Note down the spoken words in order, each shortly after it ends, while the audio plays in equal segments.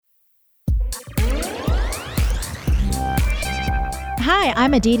Hi,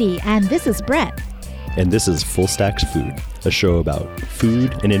 I'm Aditi, and this is Brett. And this is Full Stacks Food, a show about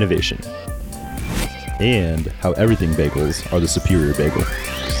food and innovation. And how everything bagels are the superior bagel.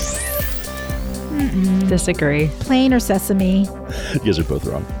 Disagree. Plain or sesame? You guys are both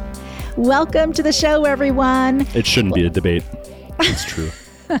wrong. Welcome to the show, everyone. It shouldn't be a debate. It's true.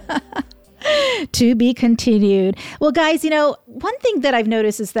 To be continued. Well, guys, one thing that I've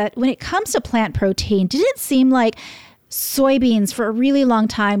noticed is that when it comes to plant protein, did it seem like soybeans for a really long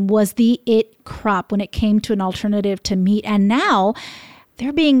time was the it crop when it came to an alternative to meat? And now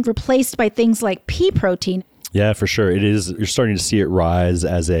they're being replaced by things like pea protein. Yeah, for sure. It is. You're starting to see it rise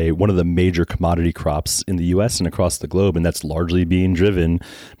as one of the major commodity crops in the U.S. and across the globe, and that's largely being driven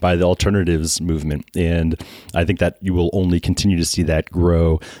by the alternatives movement. And I think that you will only continue to see that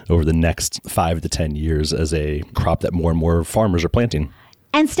grow over the next 5 to 10 years as a crop that more and more farmers are planting.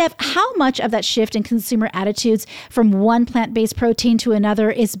 And Steph, how much of that shift in consumer attitudes from one plant-based protein to another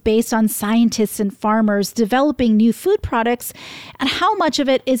is based on scientists and farmers developing new food products, and how much of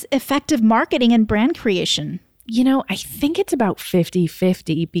it is effective marketing and brand creation? I think it's about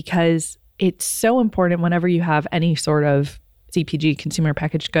 50-50 because it's so important whenever you have any sort of CPG, consumer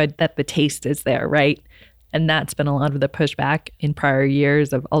packaged good, that the taste is there, right? And that's been a lot of the pushback in prior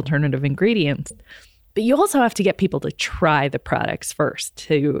years of alternative ingredients. But you also have to get people to try the products first,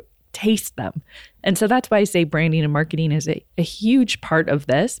 to taste them. And so that's why I say branding and marketing is a huge part of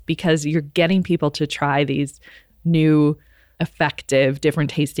this, because you're getting people to try these new, effective, different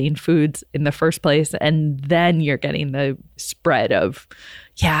tasting foods in the first place. And then you're getting the spread of,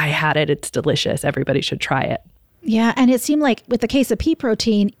 yeah, I had it, it's delicious, everybody should try it. Yeah, and it seemed like with the case of pea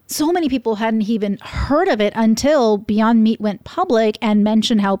protein, so many people hadn't even heard of it until Beyond Meat went public and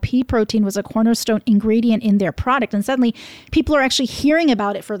mentioned how pea protein was a cornerstone ingredient in their product. And suddenly people are actually hearing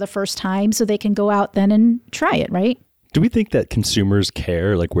about it for the first time, so they can go out then and try it, right? Do we think that consumers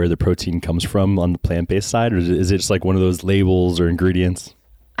care like where the protein comes from on the plant-based side, or is it just like one of those labels or ingredients?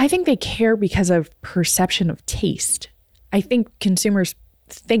 I think they care because of perception of taste. I think consumers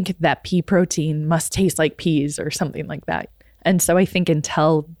think that pea protein must taste like peas or something like that. And so I think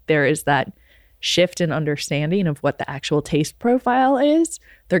until there is that shift in understanding of what the actual taste profile is,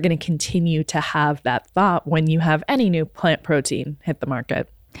 they're going to continue to have that thought when you have any new plant protein hit the market.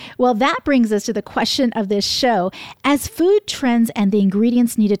 Well, that brings us to the question of this show. As food trends and the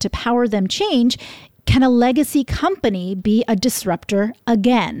ingredients needed to power them change, can a legacy company be a disruptor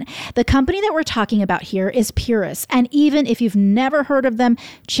again? The company that we're talking about here is PURIS. And even if you've never heard of them,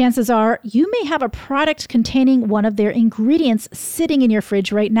 chances are you may have a product containing one of their ingredients sitting in your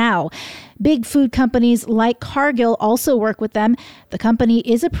fridge right now. Big food companies like Cargill also work with them. The company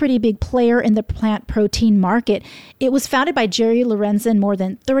is a pretty big player in the plant protein market. It was founded by Jerry Lorenzen more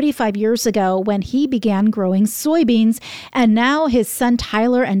than 35 years ago when he began growing soybeans. And now his son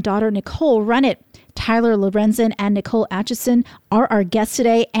Tyler and daughter Nicole run it. Tyler Lorenzen and Nicole Atchison are our guests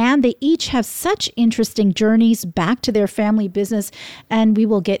today, and they each have such interesting journeys back to their family business, and we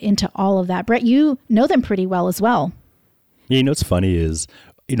will get into all of that. Brett, you know them pretty well as well. Yeah, what's funny is,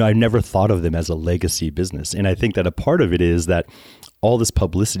 I never thought of them as a legacy business, and I think that a part of it is that all this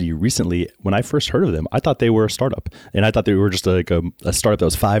publicity recently, when I first heard of them, I thought they were a startup. And I thought they were just like a startup that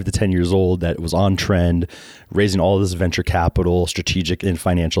was 5 to 10 years old, that was on trend, raising all this venture capital, strategic and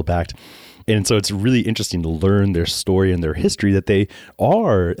financial backed. And so it's really interesting to learn their story and their history, that they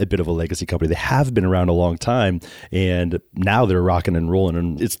are a bit of a legacy company. They have been around a long time, and now they're rocking and rolling.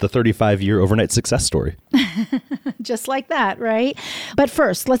 And it's the 35-year overnight success story. Just like that, right? But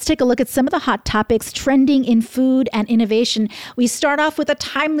first, let's take a look at some of the hot topics trending in food and innovation. We start off with a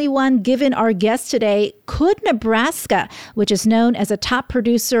timely one given our guest today. Could Nebraska, which is known as a top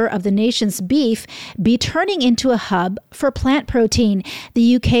producer of the nation's beef, be turning into a hub for plant protein?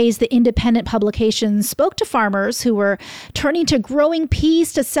 The UK's The Independent publication spoke to farmers who were turning to growing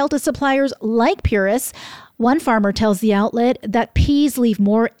peas to sell to suppliers like PURIS. One farmer tells the outlet that peas leave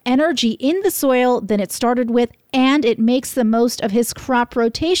more energy in the soil than it started with, and it makes the most of his crop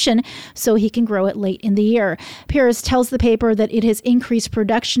rotation so he can grow it late in the year. PURIS tells the paper that it has increased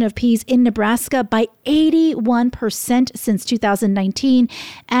production of peas in Nebraska by 81% since 2019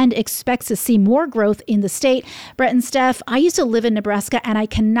 and expects to see more growth in the state. Brett and Steph, I used to live in Nebraska, and I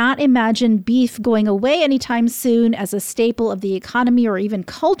cannot imagine beef going away anytime soon as a staple of the economy or even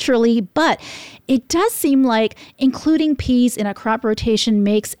culturally, but it does seem like including peas in a crop rotation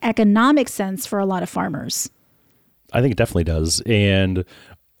makes economic sense for a lot of farmers. I think it definitely does. And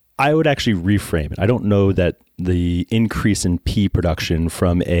I would actually reframe it. I don't know that the increase in pea production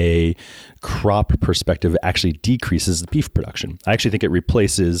from a crop perspective actually decreases the beef production. I actually think it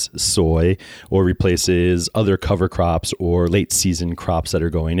replaces soy or replaces other cover crops or late season crops that are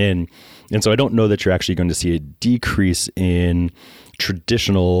going in. And so I don't know that you're actually going to see a decrease in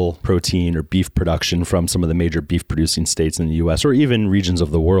traditional protein or beef production from some of the major beef producing states in the US or even regions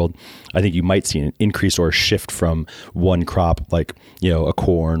of the world. I think you might see an increase or a shift from one crop like, a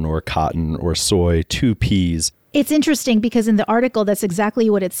corn or cotton or soy to peas. It's interesting because in the article, that's exactly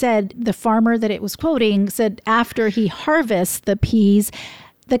what it said. The farmer that it was quoting said after he harvests the peas,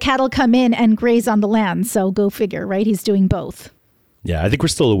 the cattle come in and graze on the land. So go figure, right? He's doing both. Yeah, I think we're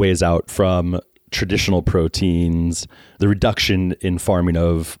still a ways out from traditional proteins, the reduction in farming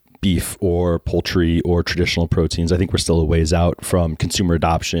of beef or poultry or traditional proteins. I think we're still a ways out from consumer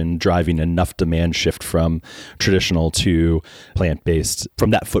adoption, driving enough demand shift from traditional to plant-based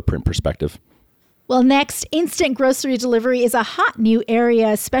from that footprint perspective. Well, next, instant grocery delivery is a hot new area,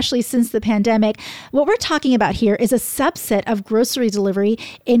 especially since the pandemic. What we're talking about here is a subset of grocery delivery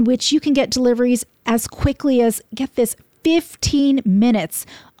in which you can get deliveries as quickly as, get this, 15 minutes.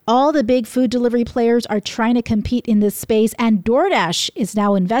 All the big food delivery players are trying to compete in this space, and DoorDash is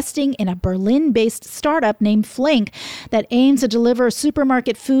now investing in a Berlin-based startup named Flink that aims to deliver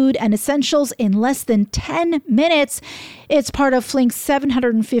supermarket food and essentials in less than 10 minutes. It's part of Flink's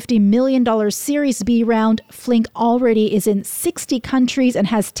 $750 million Series B round. Flink already is in 60 countries and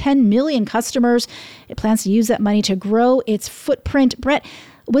has 10 million customers. It plans to use that money to grow its footprint. Brett,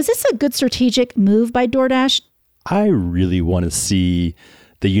 was this a good strategic move by DoorDash? I really want to see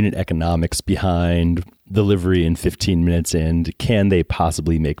the unit economics behind delivery in 15 minutes and can they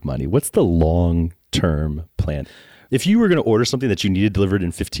possibly make money? What's the long-term plan? If you were going to order something that you needed delivered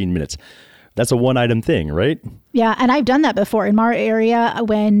in 15 minutes, that's a one-item thing, right? Yeah, and I've done that before in our area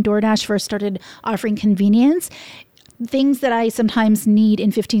when DoorDash first started offering convenience. Things that I sometimes need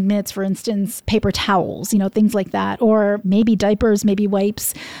in 15 minutes, for instance, paper towels, things like that, or maybe diapers, maybe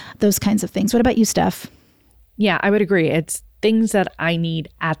wipes, those kinds of things. What about you, Steph? Yeah, I would agree. It's things that I need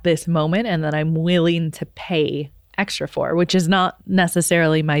at this moment and that I'm willing to pay extra for, which is not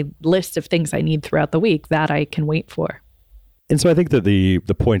necessarily my list of things I need throughout the week that I can wait for. And so I think that the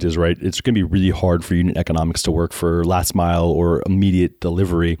point is, right, it's going to be really hard for unit economics to work for last mile or immediate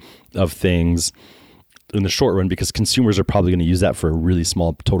delivery of things in the short run because consumers are probably going to use that for really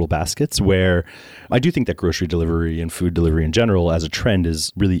small total baskets, where I do think that grocery delivery and food delivery in general as a trend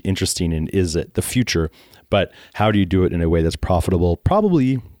is really interesting and is the future. But how do you do it in a way that's profitable?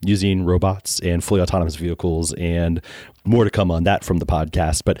 Probably using robots and fully autonomous vehicles, and more to come on that from the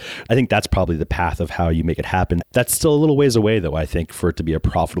podcast. But I think that's probably the path of how you make it happen. That's still a little ways away, though, I think, for it to be a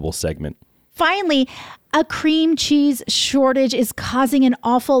profitable segment. Finally, a cream cheese shortage is causing an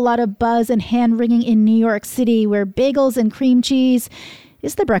awful lot of buzz and hand-wringing in New York City, where bagels and cream cheese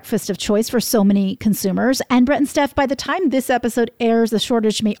is the breakfast of choice for so many consumers. And Brett and Steph, by the time this episode airs, the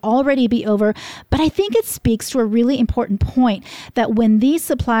shortage may already be over. But I think it speaks to a really important point that when these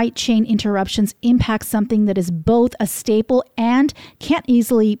supply chain interruptions impact something that is both a staple and can't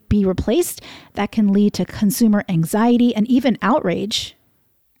easily be replaced, that can lead to consumer anxiety and even outrage.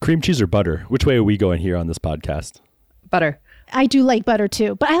 Cream cheese or butter? Which way are we going here on this podcast? Butter. I do like butter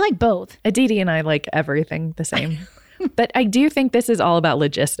too, but I like both. Aditi and I like everything the same. But I do think this is all about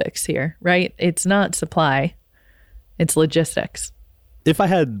logistics here, right? It's not supply, it's logistics. If I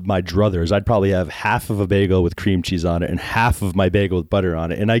had my druthers, I'd probably have half of a bagel with cream cheese on it and half of my bagel with butter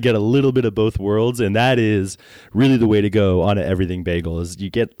on it. And I get a little bit of both worlds. And that is really the way to go on an everything bagel is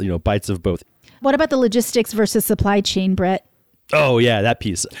you get, bites of both. What about the logistics versus supply chain, Brett? Oh, yeah, that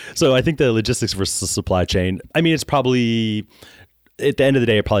piece. So I think the logistics versus supply chain, it's probably, at the end of the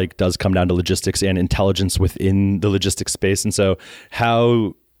day, it probably does come down to logistics and intelligence within the logistics space. And so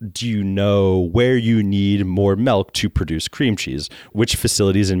how do you know where you need more milk to produce cream cheese? Which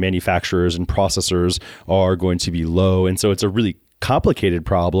facilities and manufacturers and processors are going to be low? And so it's a really complicated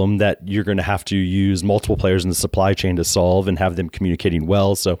problem that you're going to have to use multiple players in the supply chain to solve and have them communicating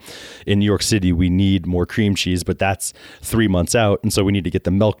well. So in New York City, we need more cream cheese, but that's 3 months out. And so we need to get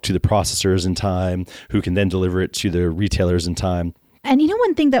the milk to the processors in time, who can then deliver it to the retailers in time. And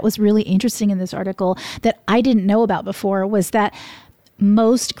one thing that was really interesting in this article that I didn't know about before was that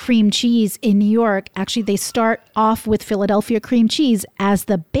most cream cheese in New York, actually, they start off with Philadelphia cream cheese as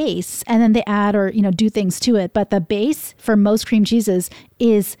the base, and then they add or, do things to it. But the base for most cream cheeses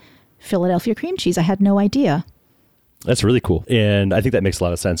is Philadelphia cream cheese. I had no idea. That's really cool. And I think that makes a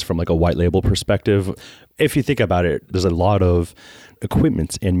lot of sense from like a white label perspective. If you think about it, there's a lot of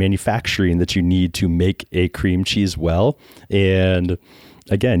equipment and manufacturing that you need to make a cream cheese well. And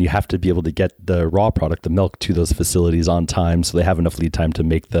again, you have to be able to get the raw product, the milk, to those facilities on time so they have enough lead time to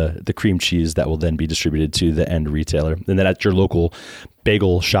make the cream cheese that will then be distributed to the end retailer. And then at your local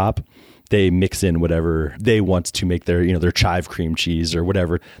bagel shop, they mix in whatever they want to make their, their chive cream cheese or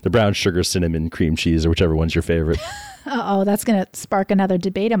whatever, the brown sugar cinnamon cream cheese or whichever one's your favorite. Oh, that's going to spark another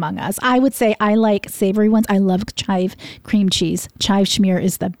debate among us. I would say I like savory ones. I love chive cream cheese. Chive schmear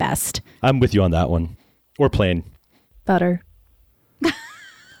is the best. I'm with you on that one. Or plain. Butter.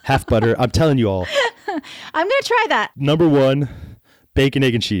 Half butter. I'm telling you all. I'm going to try that. Number 1, bacon,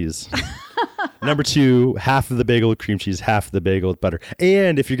 egg, and cheese. Number 2, half of the bagel with cream cheese, half of the bagel with butter.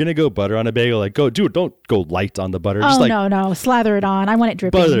 And if you're going to go butter on a bagel, don't go light on the butter. Oh, no. Slather it on. I want it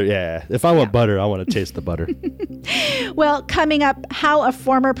dripping. Butter, yeah. If I want butter, I want to taste the butter. Well, coming up, how a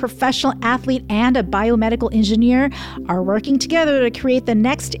former professional athlete and a biomedical engineer are working together to create the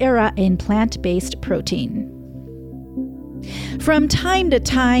next era in plant-based protein. From time to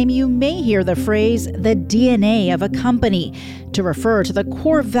time, you may hear the phrase, the DNA of a company, to refer to the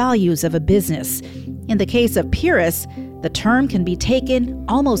core values of a business. In the case of PURIS, the term can be taken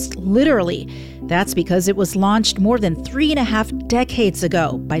almost literally. That's because it was launched more than 3.5 decades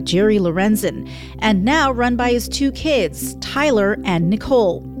ago by Jerry Lorenzen, and now run by his 2 kids, Tyler and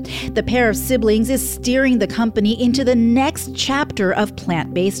Nicole. The pair of siblings is steering the company into the next chapter of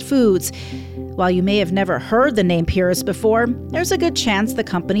plant-based foods. While you may have never heard the name PURIS before, there's a good chance the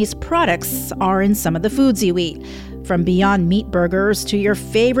company's products are in some of the foods you eat, from Beyond Meat burgers to your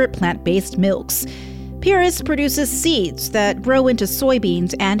favorite plant-based milks. PURIS produces seeds that grow into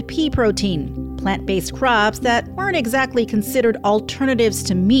soybeans and pea protein, plant-based crops that weren't exactly considered alternatives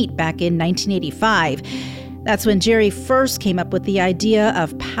to meat back in 1985. That's when Jerry first came up with the idea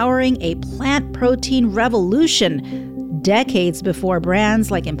of powering a plant protein revolution, decades before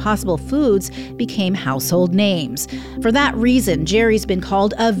brands like Impossible Foods became household names. For that reason, Jerry's been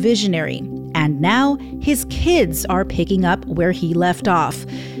called a visionary, and now his kids are picking up where he left off.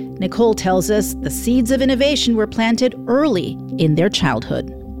 Nicole tells us the seeds of innovation were planted early in their childhood.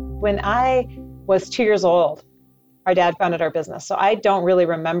 When I was 2 years old, our dad founded our business, so I don't really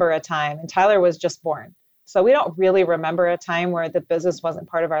remember a time, and Tyler was just born. So we don't really remember a time where the business wasn't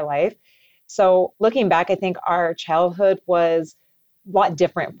part of our life. So looking back, I think our childhood was a lot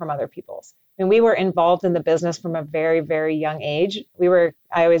different from other people's. And we were involved in the business from a very, very young age. We were,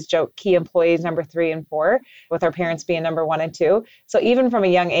 I always joke, key employees number 3 and 4, with our parents being number 1 and 2. So even from a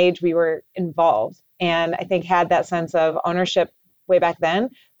young age, we were involved, and I think had that sense of ownership way back then.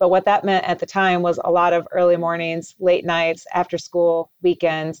 But what that meant at the time was a lot of early mornings, late nights, after school,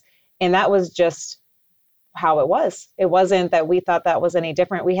 weekends. And that was just how it was. It wasn't that we thought that was any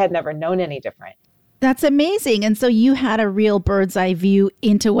different. We had never known any different. That's amazing. And so you had a real bird's eye view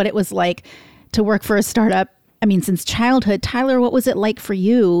into what it was like to work for a startup. I mean, since childhood. Tyler, what was it like for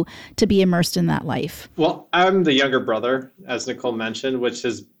you to be immersed in that life? Well, I'm the younger brother, as Nicole mentioned, which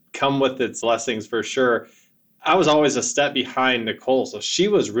has come with its blessings for sure. I was always a step behind Nicole, so she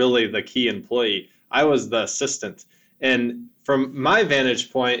was really the key employee. I was the assistant. And from my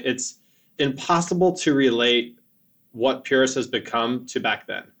vantage point, it's impossible to relate what PURIS has become to back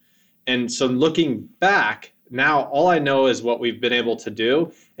then. And so looking back, now all I know is what we've been able to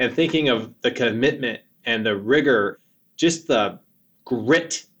do, and thinking of the commitment and the rigor, just the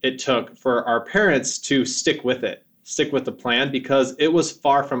grit it took for our parents to stick with the plan, because it was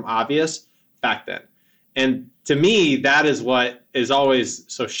far from obvious back then. And to me, that is what is always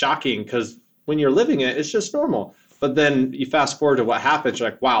so shocking, because when you're living it, it's just normal. But then you fast forward to what happens,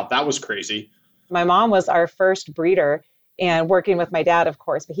 you're like, wow, that was crazy. My mom was our first breeder, and working with my dad, of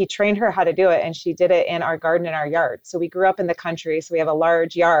course, but he trained her how to do it, and she did it in our garden in our yard. So we grew up in the country, so we have a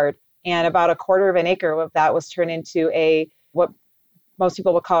large yard, and about 1/4 of an acre of that was turned into what most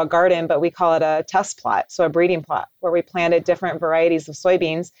people would call a garden, but we call it a test plot, so a breeding plot, where we planted different varieties of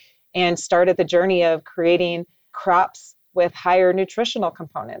soybeans and started the journey of creating crops with higher nutritional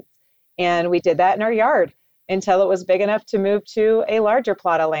components. And we did that in our yard until it was big enough to move to a larger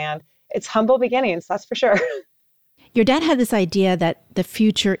plot of land. It's humble beginnings, that's for sure. Your dad had this idea that the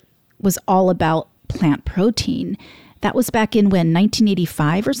future was all about plant protein. That was back in when,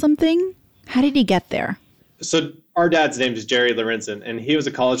 1985 or something? How did he get there? So our dad's name is Jerry Lorenzen, and he was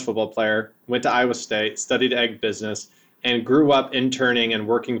a college football player, went to Iowa State, studied egg business, and grew up interning and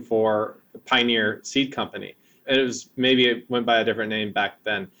working for Pioneer Seed Company. Maybe it went by a different name back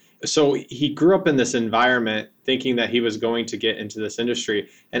then. So he grew up in this environment thinking that he was going to get into this industry.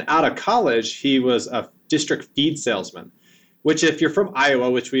 And out of college, he was a district feed salesman, which if you're from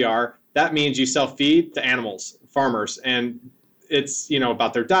Iowa, which we are, that means you sell feed to animals, farmers. And it's,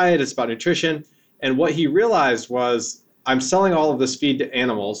 about their diet, it's about nutrition. And what he realized was I'm selling all of this feed to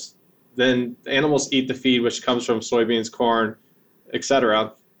animals. Then the animals eat the feed, which comes from soybeans, corn,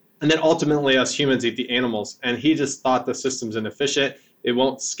 etc. And then ultimately us humans eat the animals. And he just thought the system's inefficient. It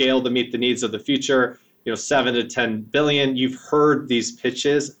won't scale to meet the needs of the future. 7 to 10 billion. You've heard these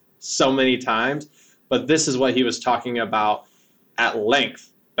pitches so many times, but this is what he was talking about at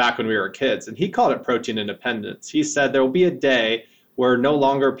length back when we were kids. And he called it protein independence. He said there will be a day where no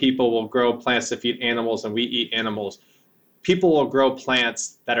longer people will grow plants to feed animals and we eat animals. People will grow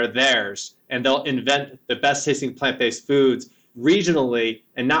plants that are theirs, and they'll invent the best tasting plant-based foods regionally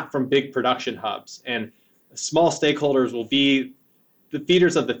and not from big production hubs. And small stakeholders will be the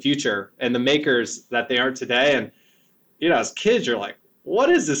feeders of the future and the makers that they are today. And, as kids, you're like,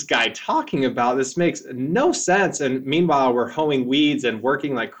 what is this guy talking about? This makes no sense. And meanwhile, we're hoeing weeds and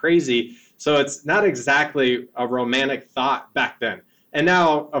working like crazy. So it's not exactly a romantic thought back then. And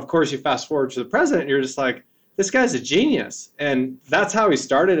now, of course, you fast forward to the present, and you're just like, this guy's a genius. And that's how he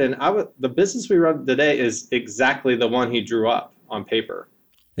started. And the business we run today is exactly the one he drew up on paper.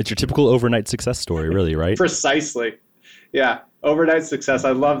 It's your typical overnight success story, really, right? Precisely. Yeah. Overnight success.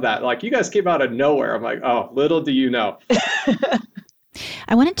 I love that. Like, you guys came out of nowhere. I'm like, oh, little do you know.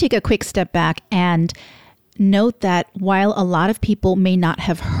 I want to take a quick step back and note that while a lot of people may not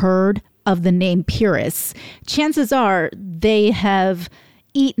have heard of the name PURIS, chances are they have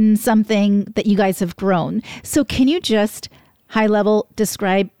eaten something that you guys have grown. So can you just high level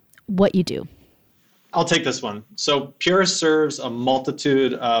describe what you do? I'll take this one. So PURIS serves a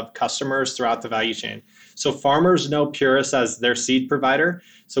multitude of customers throughout the value chain. So farmers know PURIS as their seed provider.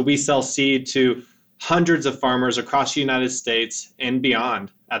 So we sell seed to hundreds of farmers across the United States and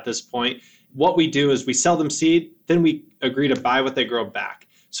beyond at this point. What we do is we sell them seed, then we agree to buy what they grow back.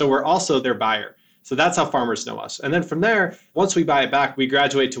 So we're also their buyer. So that's how farmers know us. And then from there, once we buy it back, we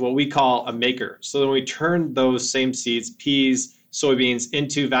graduate to what we call a maker. So then we turn those same seeds, peas, soybeans,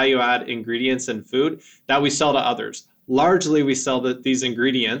 into value-add ingredients and food that we sell to others. Largely, we sell these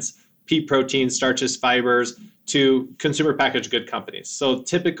ingredients, pea proteins, starches, fibers, to consumer packaged good companies. So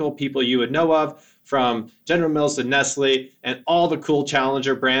typical people you would know of, from General Mills to Nestle and all the cool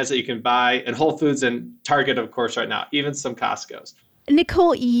challenger brands that you can buy, and Whole Foods and Target, of course, right now, even some Costco's.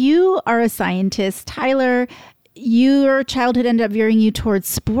 Nicole, you are a scientist. Tyler, your childhood ended up veering you towards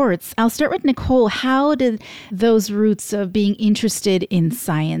sports. I'll start with Nicole. How did those roots of being interested in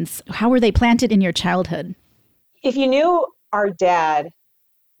science, how were they planted in your childhood? If you knew our dad,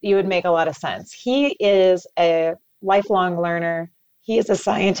 you would make a lot of sense. He is a lifelong learner. He is a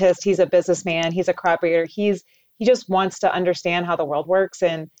scientist. He's a businessman. He's a crop breeder. He just wants to understand how the world works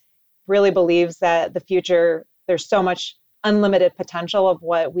and really believes that the future, there's so much unlimited potential of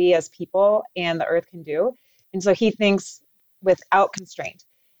what we as people and the earth can do. And so he thinks without constraint.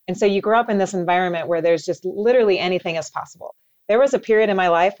 And so you grow up in this environment where there's just literally anything is possible. There was a period in my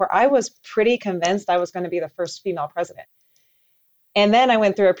life where I was pretty convinced I was going to be the first female president. And then I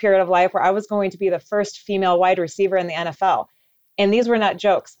went through a period of life where I was going to be the first female wide receiver in the NFL. And these were not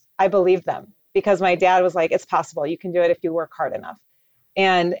jokes. I believed them because my dad was like, it's possible. You can do it if you work hard enough.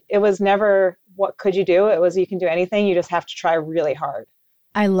 And it was never, what could you do? It was, you can do anything. You just have to try really hard.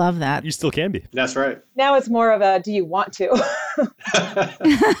 I love that. You still can be. That's right. Now it's more of a, do you want to?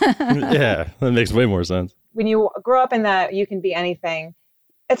 Yeah, that makes way more sense. When you grow up in that, you can be anything.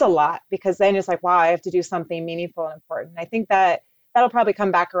 It's a lot because then it's like, wow, I have to do something meaningful and important. I think that that'll probably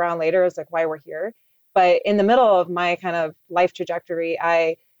come back around later as like why we're here. But in the middle of my kind of life trajectory,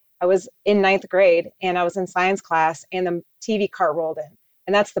 I was in 9th grade and I was in science class and the TV cart rolled in.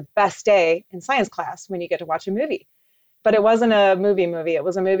 And that's the best day in science class when you get to watch a movie. But it wasn't a movie. It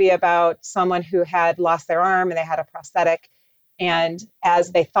was a movie about someone who had lost their arm and they had a prosthetic. And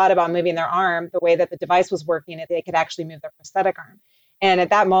as they thought about moving their arm, the way that the device was working, they could actually move their prosthetic arm. And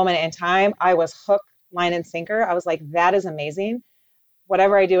at that moment in time, I was hook, line, and sinker. I was like, that is amazing.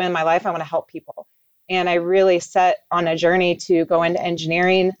 Whatever I do in my life, I want to help people. And I really set on a journey to go into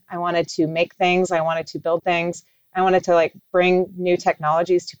engineering. I wanted to make things. I wanted to build things. I wanted to like bring new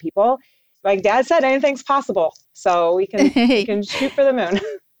technologies to people. Like Dad said, anything's possible. So we can shoot for the moon.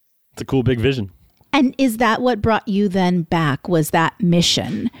 It's a cool big vision. And is that what brought you then back? Was that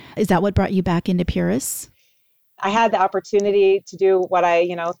mission? Is that what brought you back into PURIS? I had the opportunity to do what I,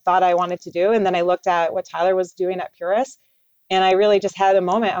 thought I wanted to do. And then I looked at what Tyler was doing at PURIS. And I really just had a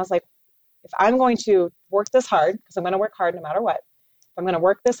moment. I was like, if I'm going to work this hard, because I'm going to work hard no matter what, if I'm going to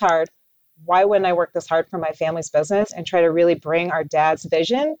work this hard, why wouldn't I work this hard for my family's business and try to really bring our dad's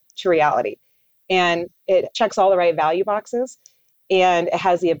vision to reality? And it checks all the right value boxes and it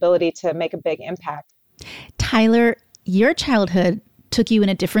has the ability to make a big impact. Tyler, your childhood took you in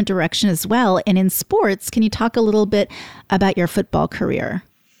a different direction as well. And in sports, can you talk a little bit about your football career?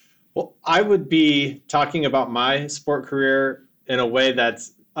 Well, I would be talking about my sport career in a way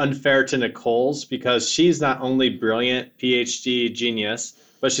that's unfair to Nicole's, because she's not only brilliant, PhD genius,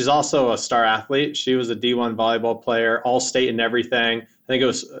 but she's also a star athlete. She was a D1 volleyball player, all state and everything. I think it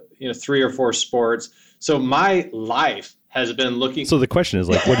was 3 or 4 sports. So my life has been looking. So the question is,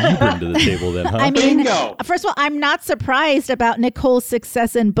 like, what do you bring to the table then, huh? I mean, Bingo. First of all, I'm not surprised about Nicole's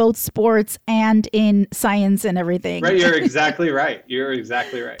success in both sports and in science and everything. Right, you're exactly right. You're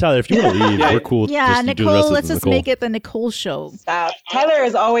exactly right. Tyler, if you want to leave, we're cool. Yeah, just to do the Nicole, rest of let's it, just Nicole. make it the Nicole show. Stop. Tyler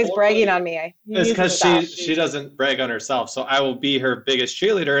is always bragging on me. It's because she doesn't brag on herself. So I will be her biggest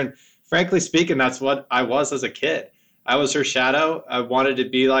cheerleader. And frankly speaking, that's what I was as a kid. I was her shadow. I wanted to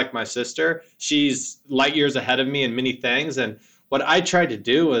be like my sister. She's light years ahead of me in many things. And what I tried to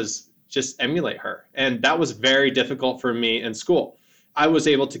do was just emulate her. And that was very difficult for me in school. I was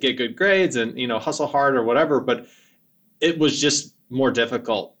able to get good grades and, hustle hard or whatever, but it was just more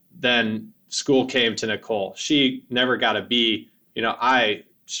difficult than school came to Nicole. She never got a B. I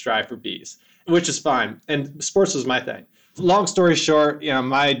strive for Bs, which is fine. And sports was my thing. Long story short,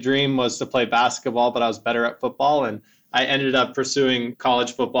 my dream was to play basketball, but I was better at football. And I ended up pursuing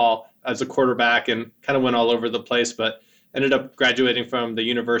college football as a quarterback and kind of went all over the place, but ended up graduating from the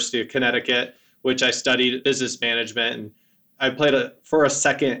University of Connecticut, which I studied business management. And I played for a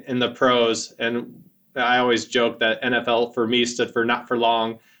second in the pros. And I always joke that NFL for me stood for not for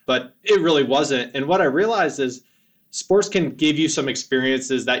long, but it really wasn't. And what I realized is sports can give you some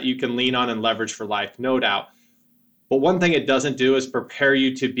experiences that you can lean on and leverage for life, no doubt. But one thing it doesn't do is prepare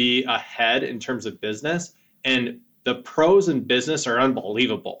you to be ahead in terms of business. And the pros in business are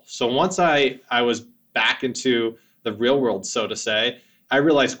unbelievable. So once I was back into the real world, so to say, I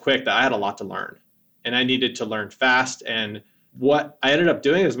realized quick that I had a lot to learn and I needed to learn fast. And what I ended up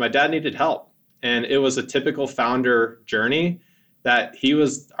doing is my dad needed help. And it was a typical founder journey that he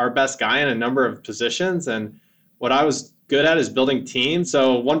was our best guy in a number of positions. And what I was good at is building teams.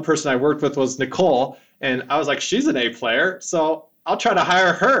 So one person I worked with was Nicole. And I was like, she's an A player, so I'll try to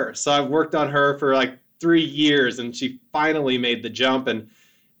hire her. So I've worked on her for like 3 years, and she finally made the jump. And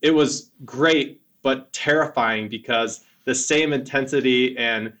it was great, but terrifying, because the same intensity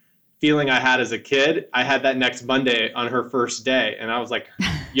and feeling I had as a kid, I had that next Monday on her first day. And I was like,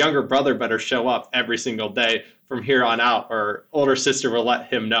 younger brother better show up every single day from here on out, or older sister will let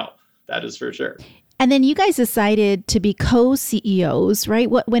him know. That is for sure. And then you guys decided to be co-CEOs, right?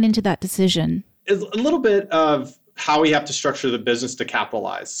 What went into that decision? Is a little bit of how we have to structure the business to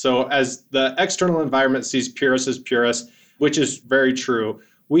capitalize. So as the external environment sees PURIS as PURIS, which is very true,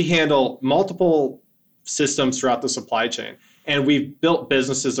 we handle multiple systems throughout the supply chain, and we've built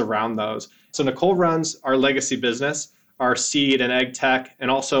businesses around those. So Nicole runs our legacy business, our seed and egg tech, and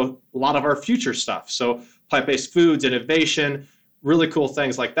also a lot of our future stuff. So plant-based foods, innovation, really cool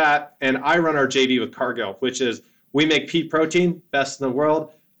things like that. And I run our JV with Cargill, which is we make pea protein, best in the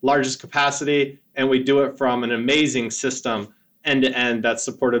world, largest capacity, and we do it from an amazing system end to end that's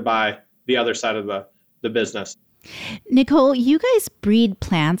supported by the other side of the business. Nicole, you guys breed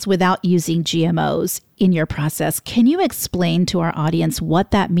plants without using GMOs in your process. Can you explain to our audience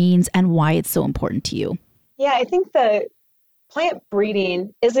what that means and why it's so important to you? Yeah, I think the plant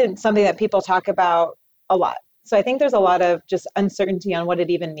breeding isn't something that people talk about a lot. So I think there's a lot of just uncertainty on what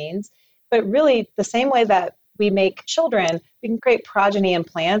it even means. But really, the same way that we make children, we can create progeny in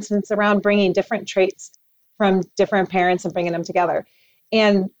plants, and it's around bringing different traits from different parents and bringing them together.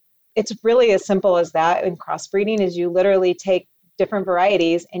 And it's really as simple as that. In crossbreeding is you literally take different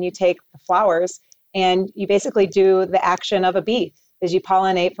varieties and you take the flowers and you basically do the action of a bee, is you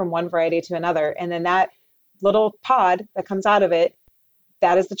pollinate from one variety to another. And then that little pod that comes out of it,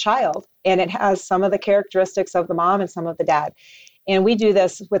 that is the child. And it has some of the characteristics of the mom and some of the dad. And we do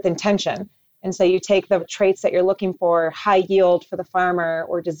this with intention. And so you take the traits that you're looking for, high yield for the farmer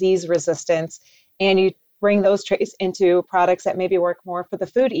or disease resistance, and you bring those traits into products that maybe work more for the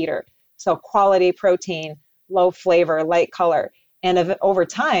food eater. So quality protein, low flavor, light color. And over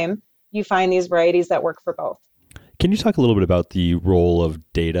time, you find these varieties that work for both. Can you talk a little bit about the role of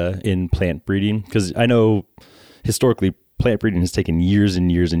data in plant breeding? Because I know historically plant breeding has taken years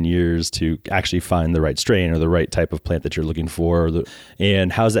and years and years to actually find the right strain or the right type of plant that you're looking for.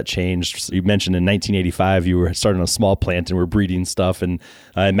 And how's that changed? You mentioned in 1985, you were starting a small plant and were breeding stuff. And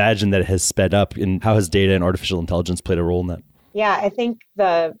I imagine that it has sped up. And how has data and artificial intelligence played a role in that? Yeah, I think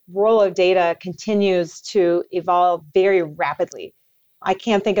the role of data continues to evolve very rapidly. I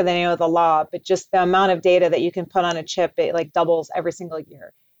can't think of the name of the law, but just the amount of data that you can put on a chip, it like doubles every single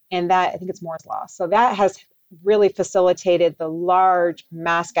year. And that, I think it's Moore's law. So that has really facilitated the large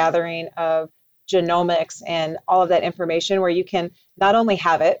mass gathering of genomics and all of that information, where you can not only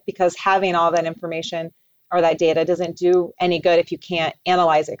have it, because having all that information or that data doesn't do any good if you can't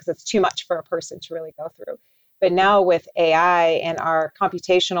analyze it, because it's too much for a person to really go through. But now with AI and our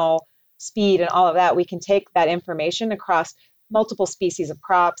computational speed and all of that, we can take that information across multiple species of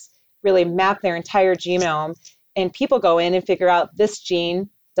crops, really map their entire genome, and people go in and figure out this gene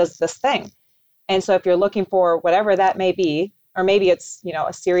does this thing. And so if you're looking for whatever that may be, or maybe it's,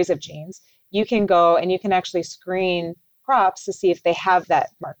 a series of genes, you can go and you can actually screen crops to see if they have that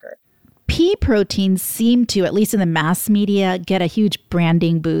marker. Pea proteins seem to, at least in the mass media, get a huge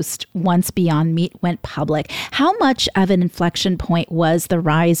branding boost once Beyond Meat went public. How much of an inflection point was the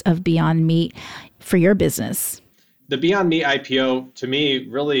rise of Beyond Meat for your business? The Beyond Meat IPO, to me,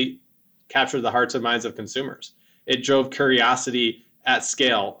 really captured the hearts and minds of consumers. It drove curiosity at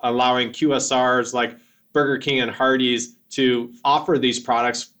scale, allowing QSRs like Burger King and Hardee's to offer these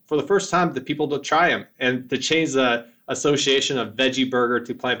products for the first time to people to try them, and to change the association of veggie burger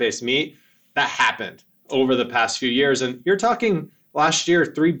to plant-based meat. That happened over the past few years. And you're talking last year,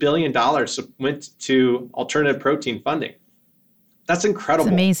 $3 billion went to alternative protein funding. That's incredible.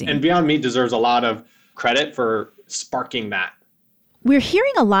 It's amazing. And Beyond Meat deserves a lot of credit for sparking that. We're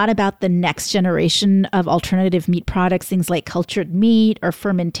hearing a lot about the next generation of alternative meat products, things like cultured meat or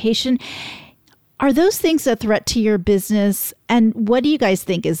fermentation. Are those things a threat to your business? And what do you guys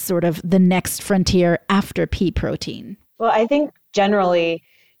think is sort of the next frontier after pea protein? Well, I think generally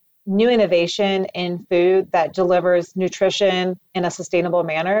new innovation in food that delivers nutrition in a sustainable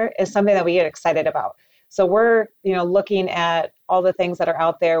manner is something that we get excited about. So we're, looking at all the things that are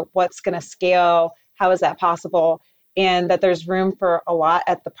out there, what's going to scale, how is that possible, and that there's room for a lot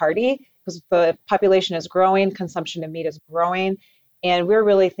at the party because the population is growing, consumption of meat is growing. And we're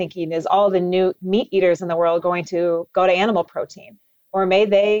really thinking, is all the new meat eaters in the world going to go to animal protein? Or may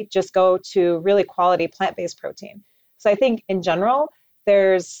they just go to really quality plant-based protein? So I think in general,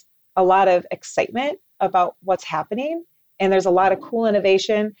 there's a lot of excitement about what's happening. And there's a lot of cool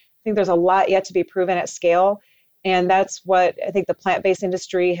innovation. I think there's a lot yet to be proven at scale. And that's what I think the plant-based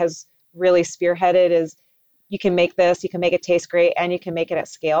industry has really spearheaded is you can make this, you can make it taste great, and you can make it at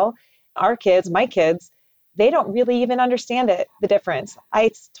scale. Our kids, my kids, they don't really even understand the difference.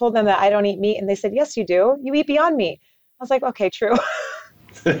 I told them that I don't eat meat, and they said, yes, you do. You eat Beyond Meat. I was like, okay, true.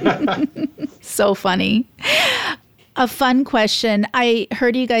 So funny. A fun question. I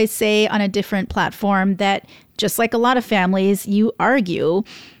heard you guys say on a different platform that just like a lot of families, you argue.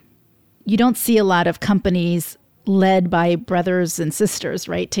 You don't see a lot of companies led by brothers and sisters,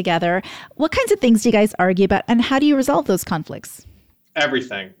 right, together. What kinds of things do you guys argue about, and how do you resolve those conflicts?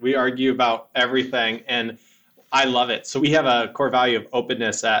 Everything. We argue about everything, and I love it. So we have a core value of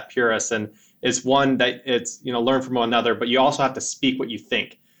openness at PURIS, and it's one that it's, learn from one another, but you also have to speak what you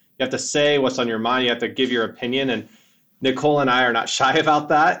think. You have to say what's on your mind. You have to give your opinion, and Nicole and I are not shy about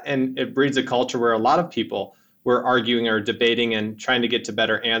that, and it breeds a culture where a lot of people were arguing or debating and trying to get to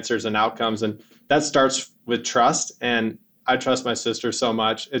better answers and outcomes, and that starts with trust, and I trust my sister so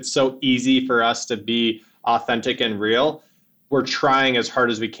much. It's so easy for us to be authentic and real. We're trying as hard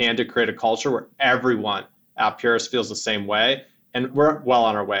as we can to create a culture where everyone at PURIS feels the same way, and we're well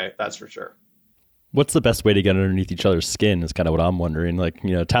on our way, that's for sure. What's the best way to get underneath each other's skin is kind of what I'm wondering. Like,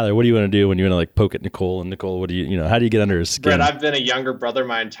 Tyler, what do you want to do when you want to poke at Nicole? And Nicole, what do you, how do you get under his skin? Brett, I've been a younger brother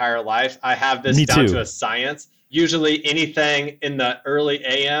my entire life. I have this down to a science. Usually anything in the early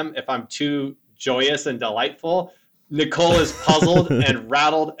AM, if I'm too joyous and delightful, Nicole is puzzled and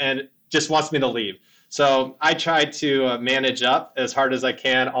rattled and just wants me to leave. So I try to manage up as hard as I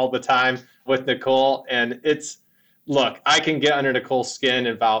can all the time with Nicole. And look, I can get under Nicole's skin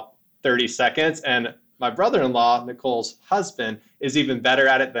in about 30 seconds. And my brother-in-law, Nicole's husband, is even better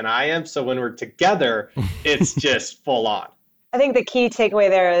at it than I am. So when we're together, it's just full on. I think the key takeaway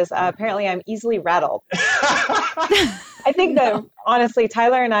there is apparently I'm easily rattled. I think that honestly,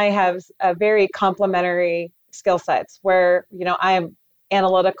 Tyler and I have a very complementary skill sets where, I am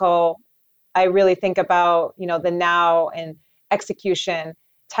analytical. I really think about, the now and execution.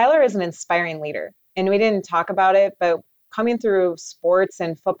 Tyler is an inspiring leader, and we didn't talk about it, but coming through sports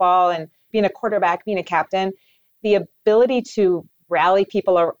and football and being a quarterback, being a captain, the ability to rally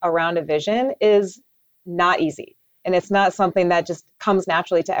people around a vision is not easy. And it's not something that just comes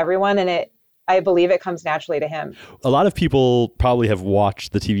naturally to everyone. And I believe it comes naturally to him. A lot of people probably have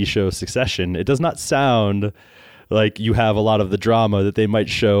watched the TV show Succession. It does not sound like you have a lot of the drama that they might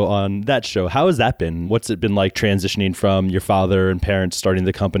show on that show. How has that been? What's it been like transitioning from your father and parents starting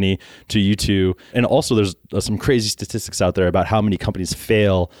the company to you two? And also there's some crazy statistics out there about how many companies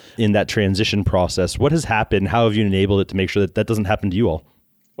fail in that transition process. What has happened? How have you enabled it to make sure that that doesn't happen to you all?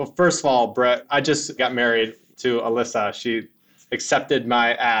 Well, first of all, Brett, I just got married to Alyssa. She accepted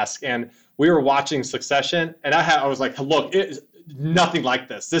my ask, and we were watching Succession, and I was like, look, it is nothing like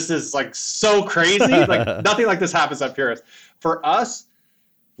this. This is like so crazy. Like nothing like this happens at PURIS. For us,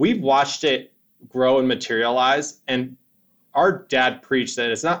 we've watched it grow and materialize, and our dad preached that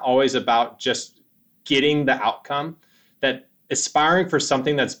it's not always about just getting the outcome, that aspiring for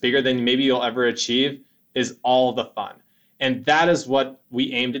something that's bigger than maybe you'll ever achieve is all the fun. And that is what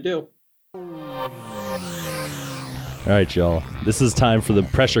we aim to do. All right, y'all. This is time for the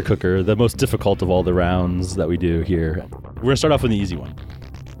pressure cooker, the most difficult of all the rounds that we do here. We're going to start off with the easy one.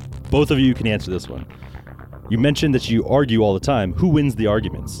 Both of you can answer this one. You mentioned that you argue all the time. Who wins the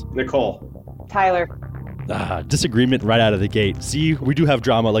arguments? Nicole. Tyler. Disagreement right out of the gate. See, we do have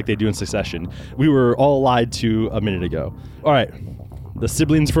drama like they do in Succession. We were all lied to a minute ago. All right. The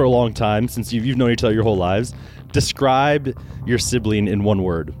siblings for a long time, since you've known each other your whole lives. Describe your sibling in one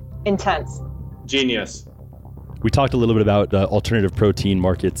word. Intense. Genius. We talked a little bit about alternative protein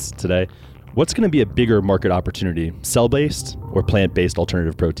markets today. What's going to be a bigger market opportunity, cell-based or plant-based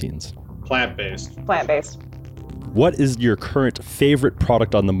alternative proteins? Plant-based. Plant-based. What is your current favorite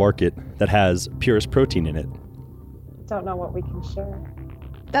product on the market that has PURIS protein in it? Don't know what we can share.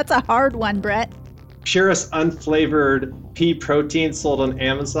 That's a hard one, Brett. Purest unflavored pea protein sold on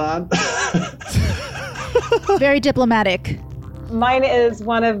Amazon. Very diplomatic. Mine is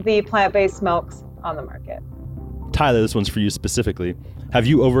one of the plant-based milks on the market. Tyler, this one's for you specifically. Have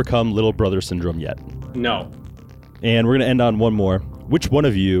you overcome little brother syndrome yet? No. And we're going to end on one more. Which one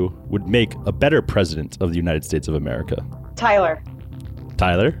of you would make a better president of the United States of America? Tyler.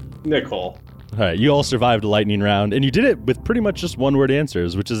 Tyler? Nicole. All right, you all survived a lightning round, and you did it with pretty much just one-word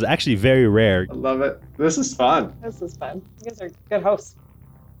answers, which is actually very rare. I love it. This is fun. This is fun. You guys are good hosts.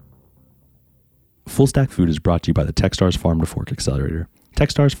 Full Stack Food is brought to you by the Techstars Farm to Fork Accelerator.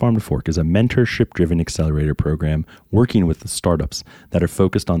 Techstars Farm to Fork is a mentorship-driven accelerator program working with the startups that are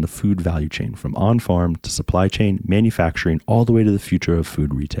focused on the food value chain, from on-farm to supply chain, manufacturing, all the way to the future of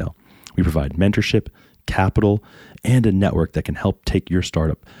food retail. We provide mentorship, capital, and a network that can help take your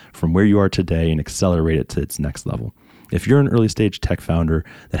startup from where you are today and accelerate it to its next level. If you're an early-stage tech founder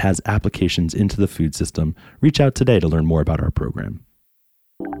that has applications into the food system, reach out today to learn more about our program.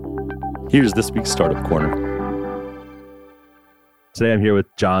 Here's this week's Startup Corner. Today I'm here with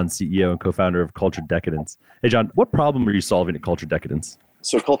John, CEO and co-founder of Culture Decadence. Hey John, what problem are you solving at Culture Decadence?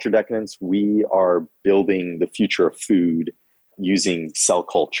 So Culture Decadence, we are building the future of food using cell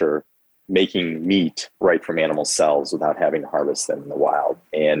culture, making meat right from animal cells without having to harvest them in the wild.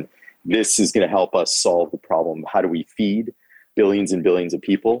 And this is going to help us solve the problem. How do we feed billions and billions of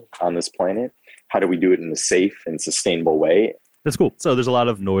people on this planet? How do we do it in a safe and sustainable way? That's cool. So there's a lot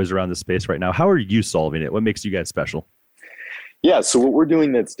of noise around this space right now. How are you solving it? What makes you guys special? Yeah, so what we're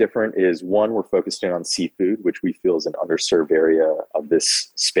doing that's different is, one, we're focused in on seafood, which we feel is an underserved area of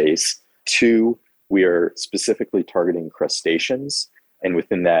this space. Two, we are specifically targeting crustaceans. And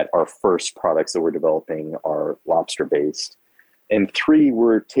within that, our first products that we're developing are lobster-based. And three,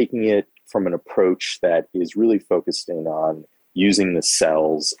 we're taking it from an approach that is really focused in on using the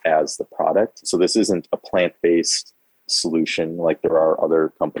cells as the product. So this isn't a plant-based solution like there are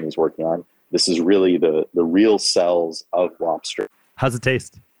other companies working on. This is really the real cells of lobster. How's it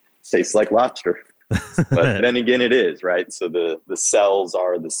taste? It tastes like lobster. But then again, it is, right? So the cells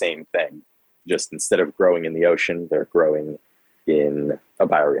are the same thing. Just instead of growing in the ocean, they're growing in a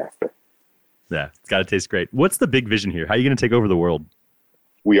bioreactor. Yeah, it's got to taste great. What's the big vision here? How are you going to take over the world?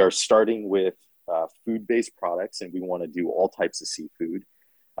 We are starting with food-based products, and we want to do all types of seafood.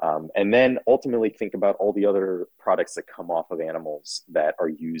 And then ultimately think about all the other products that come off of animals that are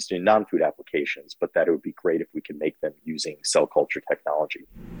used in non-food applications, but that it would be great if we could make them using cell culture technology.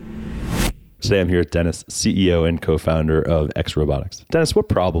 Today I'm here with Dennis, CEO and co-founder of X Robotics. Dennis, what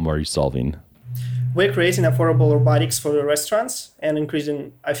problem are you solving? We're creating affordable robotics for the restaurants and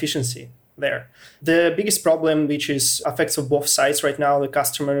increasing efficiency there. The biggest problem, which is affects of both sides right now, the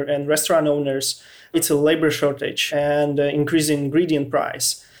customer and restaurant owners, it's a labor shortage and increasing ingredient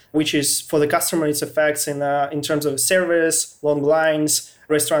price, which is for the customer, its effects in terms of service, long lines,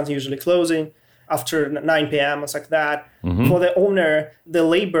 restaurants usually closing after 9 p.m. or like that. Mm-hmm. For the owner, the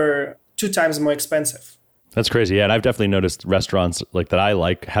labor 2 times more expensive. That's crazy. Yeah, and I've definitely noticed restaurants like that I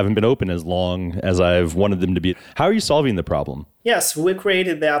like haven't been open as long as I've wanted them to be. How are you solving the problem? Yes, we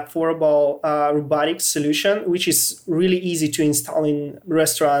created the affordable robotics solution, which is really easy to install in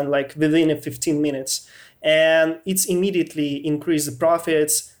restaurant, like within 15 minutes. And it's immediately increase the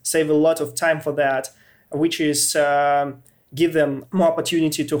profits, save a lot of time for that, which is give them more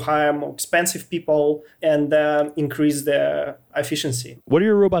opportunity to hire more expensive people and increase their efficiency. What do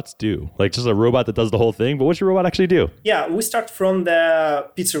your robots do? Like just a robot that does the whole thing, but what's your robot actually do? Yeah, we start from the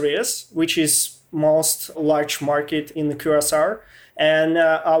pizzerias, which is most large market in the QSR. And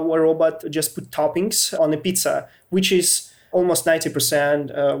our robot just put toppings on the pizza, which is almost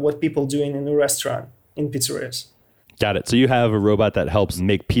 90% what people doing in the restaurant, in pizzerias. Got it. So you have a robot that helps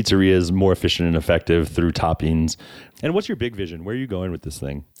make pizzerias more efficient and effective through toppings. And what's your big vision? Where are you going with this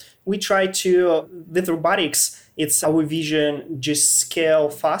thing? We try to, with robotics, it's our vision, just scale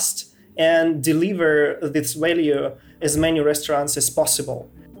fast and deliver this value as many restaurants as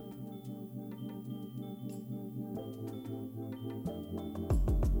possible.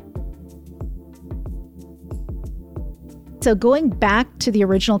 So going back to the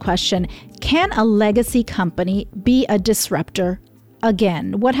original question, can a legacy company be a disruptor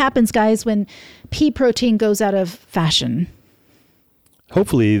again? What happens, guys, when pea protein goes out of fashion?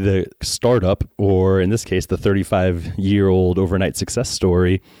 Hopefully the startup, or in this case, the 35-year-old overnight success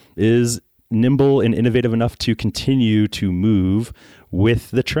story, is nimble and innovative enough to continue to move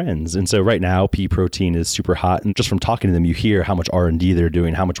with the trends. And so right now, pea protein is super hot. And just from talking to them, you hear how much R&D they're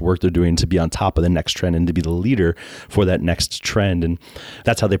doing, how much work they're doing to be on top of the next trend and to be the leader for that next trend. And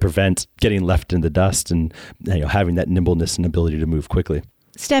that's how they prevent getting left in the dust and having that nimbleness and ability to move quickly.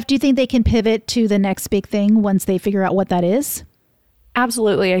 Steph, do you think they can pivot to the next big thing once they figure out what that is?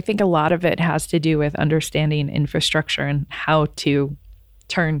 Absolutely. I think a lot of it has to do with understanding infrastructure and how to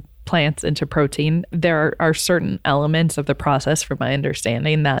turn plants into protein. There are certain elements of the process, from my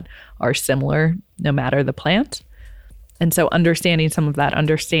understanding, that are similar no matter the plant. And so understanding some of that,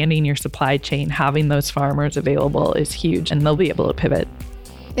 understanding your supply chain, having those farmers available is huge, and they'll be able to pivot.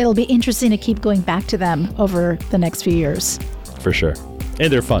 It'll be interesting to keep going back to them over the next few years. For sure.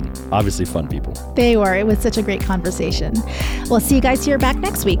 And they're fun. Obviously fun people. They were. It was such a great conversation. We'll see you guys here back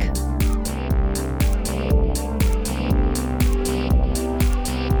next week.